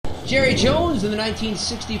Jerry Jones in the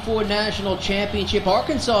 1964 National Championship.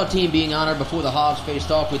 Arkansas team being honored before the Hogs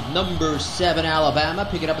faced off with number 7 Alabama.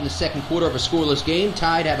 Pick it up in the second quarter of a scoreless game.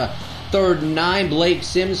 Tide have a 3rd and 9. Blake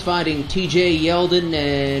Sims finding TJ Yeldon,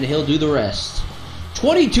 and he'll do the rest.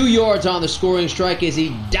 22 yards on the scoring strike as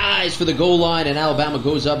he dives for the goal line, and Alabama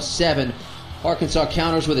goes up 7. Arkansas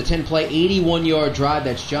counters with a 10-play, 81-yard drive.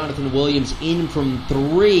 That's Jonathan Williams in from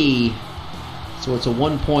 3. So it's a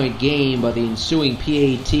 1-point game, but the ensuing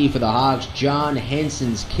PAT for the Hogs, John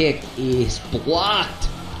Henson's kick, is blocked.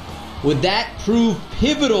 Would that prove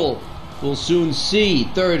pivotal? We'll soon see.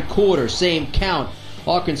 Third quarter, same count.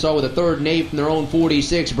 Arkansas with a 3rd and 8 from their own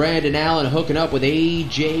 46. Brandon Allen hooking up with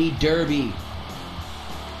A.J. Derby.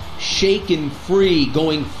 Shaken free,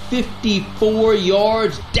 going 54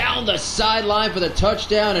 yards down the sideline for the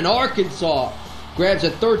touchdown, and Arkansas grabs a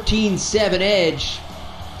 13-7 edge.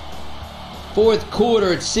 Fourth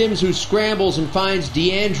quarter, it's Sims who scrambles and finds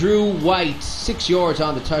DeAndrew White. 6 yards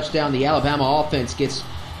on the touchdown. The Alabama offense gets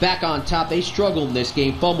back on top. They struggled in this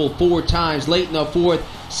game, fumbled 4 times. Late in the fourth,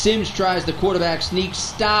 Sims tries the quarterback sneak,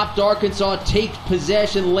 stopped. Arkansas takes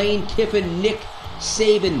possession. Lane Kiffin, Nick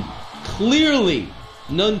Saban, clearly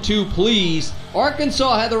none too pleased.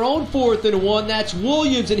 Arkansas had their own 4th and 1. That's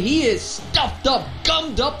Williams, and he is stuffed up,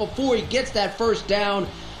 gummed up before he gets that first down.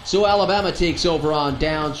 So Alabama takes over on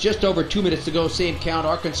downs. Just over 2 minutes to go, same count.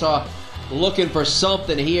 Arkansas looking for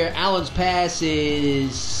something here. Allen's pass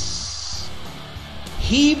is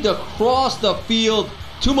heaved across the field.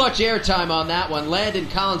 Too much airtime on that one. Landon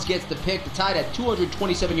Collins gets the pick. The Tide at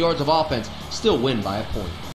 227 yards of offense. Still win by a point.